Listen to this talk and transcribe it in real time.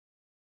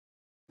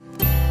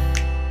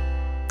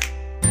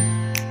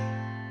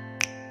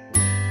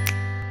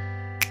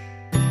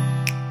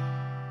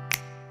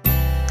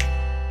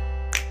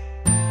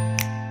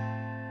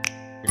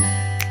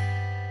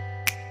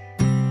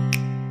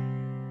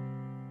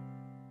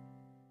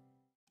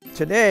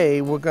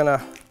Today we're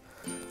gonna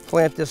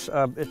plant this,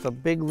 it's a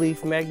big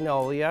leaf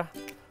magnolia.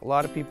 A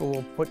lot of people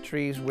will put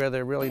trees where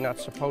they're really not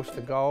supposed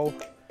to go.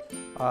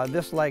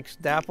 This likes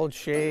dappled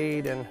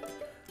shade and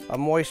a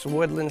moist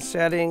woodland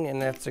setting,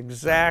 and that's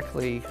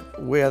exactly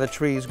where the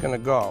tree is gonna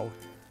go.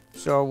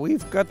 So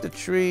we've got the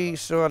tree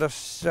sort of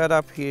set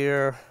up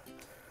here,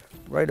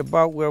 right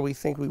about where we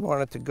think we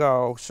want it to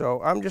go.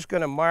 So I'm just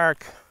gonna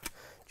mark,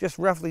 just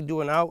roughly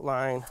do an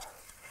outline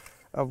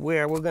of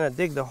where we're gonna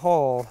dig the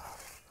hole.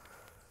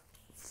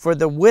 For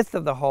the width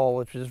of the hole,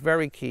 which is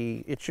very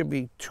key, it should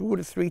be 2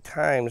 to 3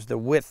 times the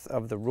width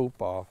of the root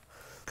ball.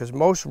 Because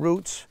most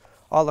roots,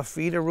 all the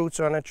feeder roots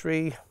on a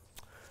tree,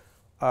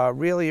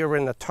 really are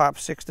in the top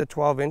 6 to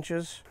 12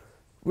 inches.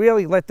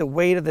 Really let the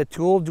weight of the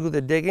tool do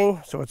the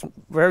digging, so it's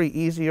very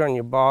easy on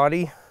your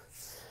body.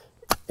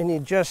 And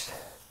you just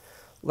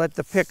let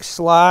the pick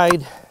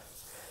slide.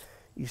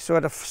 You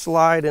sort of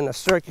slide in a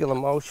circular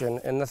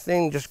motion, and the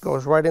thing just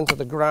goes right into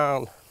the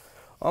ground,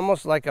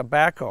 almost like a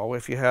backhoe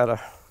if you had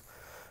a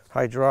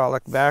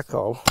hydraulic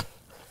backhoe.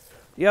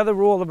 The other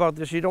rule about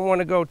this, you don't want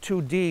to go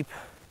too deep.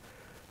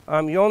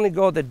 You only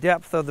go the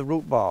depth of the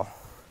root ball.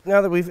 Now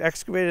that we've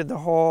excavated the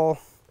hole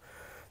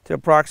to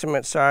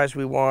approximate size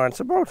we want, it's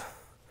about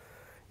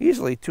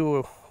easily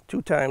two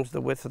times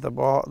the width of the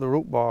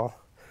root ball.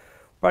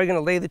 Probably going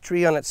to lay the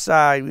tree on its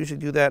side. We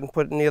usually do that and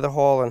put it near the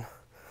hole, and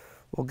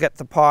we'll get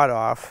the pot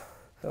off.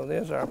 So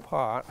there's our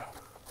pot.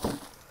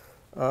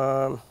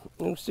 You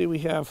can see we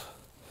have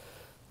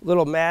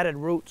little matted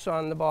roots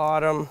on the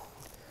bottom.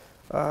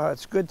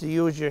 It's good to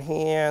use your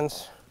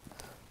hands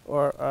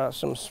or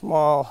some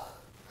small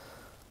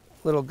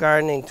little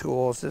gardening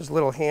tools. There's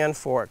little hand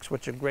forks,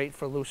 which are great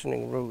for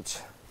loosening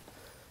roots.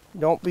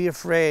 Don't be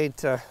afraid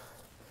to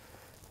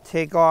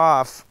take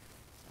off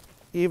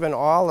even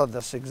all of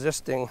this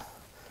existing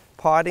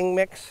potting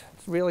mix.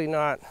 It's really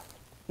not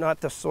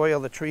the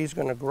soil the tree's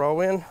going to grow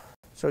in.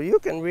 So you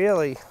can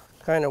really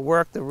kind of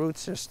work the root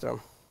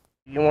system.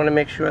 You want to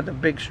make sure the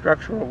big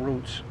structural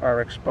roots are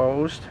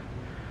exposed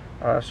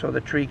so the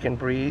tree can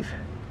breathe.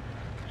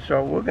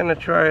 So we're going to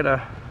try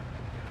to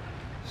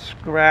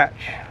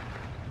scratch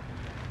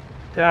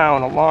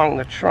down along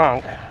the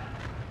trunk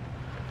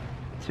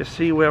to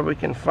see where we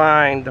can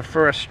find the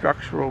first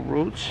structural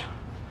roots.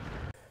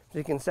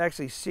 You can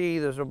actually see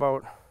there's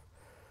about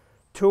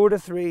 2 to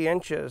 3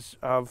 inches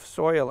of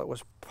soil that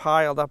was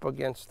piled up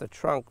against the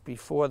trunk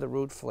before the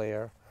root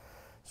flare.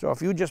 So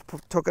if you just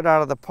took it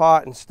out of the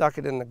pot and stuck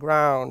it in the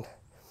ground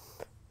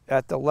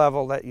at the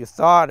level that you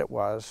thought it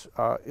was,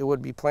 it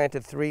would be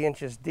planted 3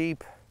 inches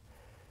deep,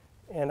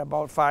 and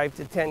about 5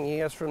 to 10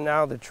 years from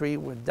now the tree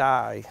would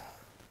die.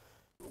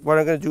 What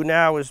I'm going to do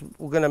now is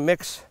we're going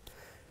to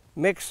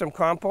mix some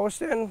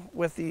compost in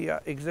with the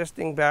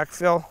existing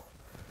backfill.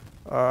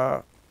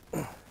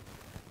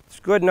 It's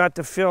good not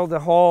to fill the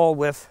hole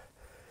with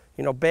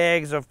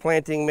bags of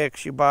planting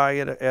mix you buy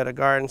at a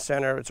garden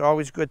center. It's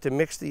always good to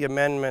mix the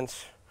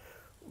amendments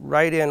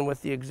right in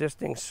with the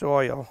existing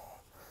soil.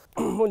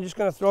 We're just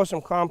going to throw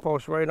some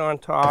compost right on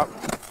top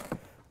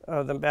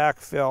of the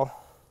backfill.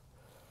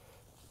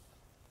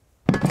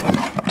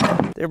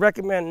 They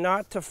recommend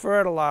not to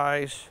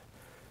fertilize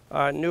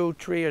new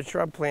tree or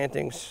shrub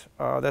plantings.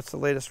 That's the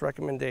latest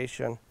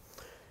recommendation.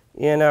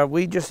 And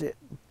we just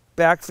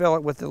backfill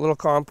it with the little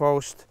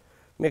compost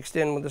mixed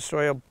in with the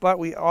soil, but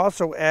we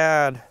also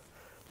add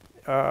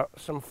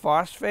some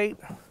phosphate.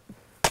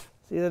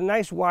 See, the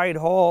nice wide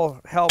hole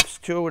helps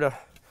too to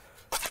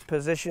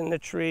position the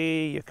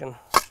tree. You can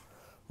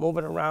move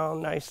it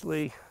around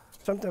nicely.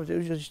 Sometimes I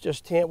usually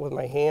just tamp with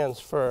my hands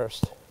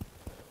first.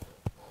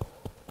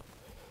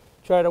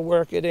 Try to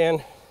work it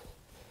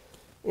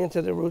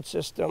into the root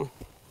system.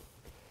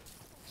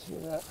 See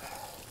that?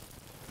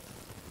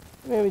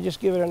 Maybe just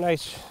give it a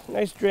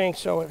nice drink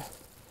so it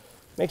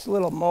makes a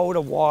little moat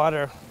of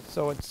water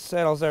so it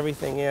settles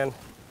everything in,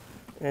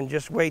 and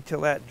just wait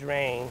till that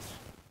drains.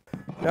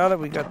 Now that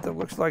we got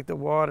looks like the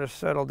water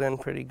settled in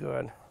pretty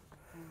good.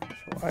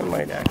 So I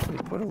might actually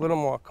put a little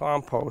more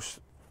compost.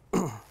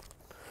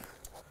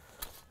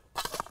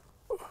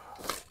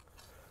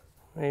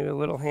 Maybe a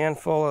little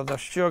handful of the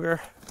sugar,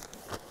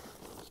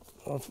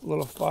 a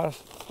little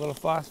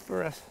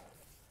phosphorus,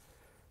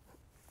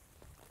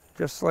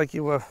 just like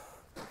you were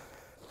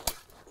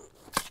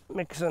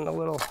mixing a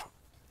little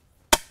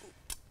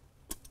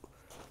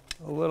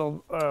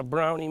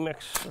brownie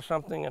mix or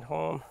something at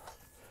home.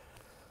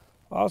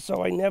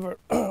 Also,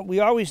 we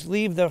always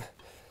leave the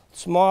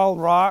small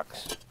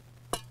rocks,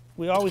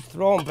 we always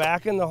throw them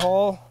back in the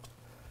hole,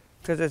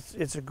 because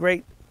it's a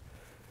great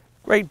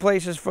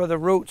places for the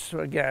roots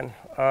again.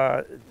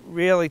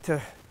 Really,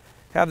 to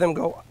have them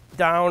go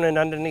down and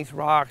underneath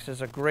rocks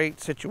is a great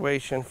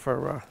situation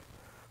for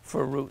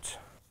roots.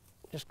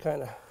 Just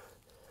kind of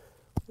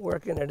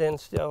working it in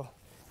still.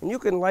 And you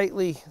can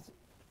lightly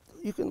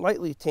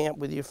tamp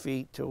with your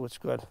feet too. It's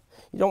good.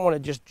 You don't want to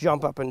just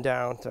jump up and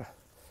down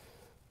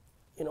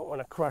you don't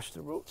want to crush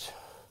the roots.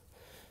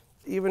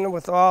 Even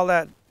with all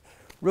that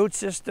root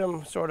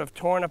system sort of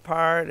torn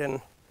apart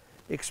and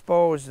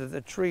exposed,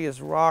 the tree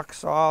is rock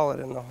solid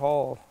in the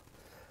hole.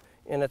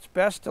 And it's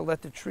best to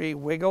let the tree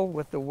wiggle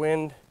with the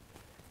wind,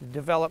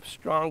 develop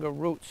stronger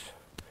roots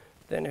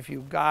than if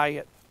you guy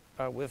it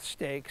with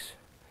stakes.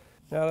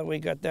 Now that we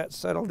got that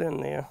settled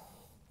in there,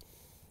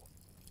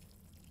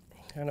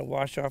 kind of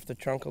wash off the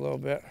trunk a little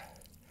bit.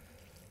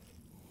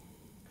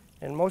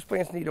 And most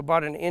plants need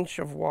about an inch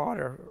of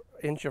water,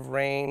 inch of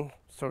rain,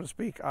 so to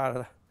speak,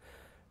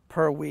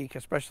 per week,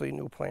 especially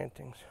new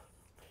plantings.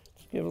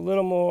 Just give a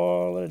little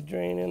more, let it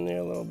drain in there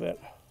a little bit.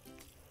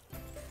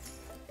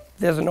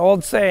 There's an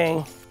old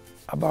saying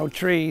about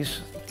trees: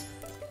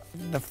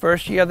 the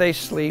first year they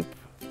sleep,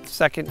 the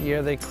second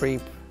year they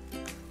creep,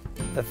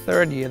 the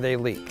third year they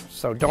leap.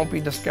 So don't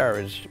be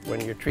discouraged when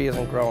your tree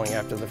isn't growing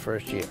after the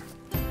first year.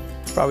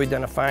 It's probably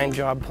done a fine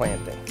job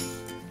planting.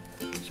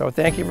 So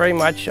thank you very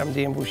much. I'm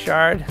Dan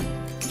Bouchard.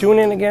 Tune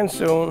in again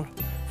soon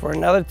for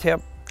another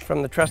tip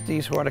from the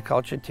Trustees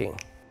Horticulture team.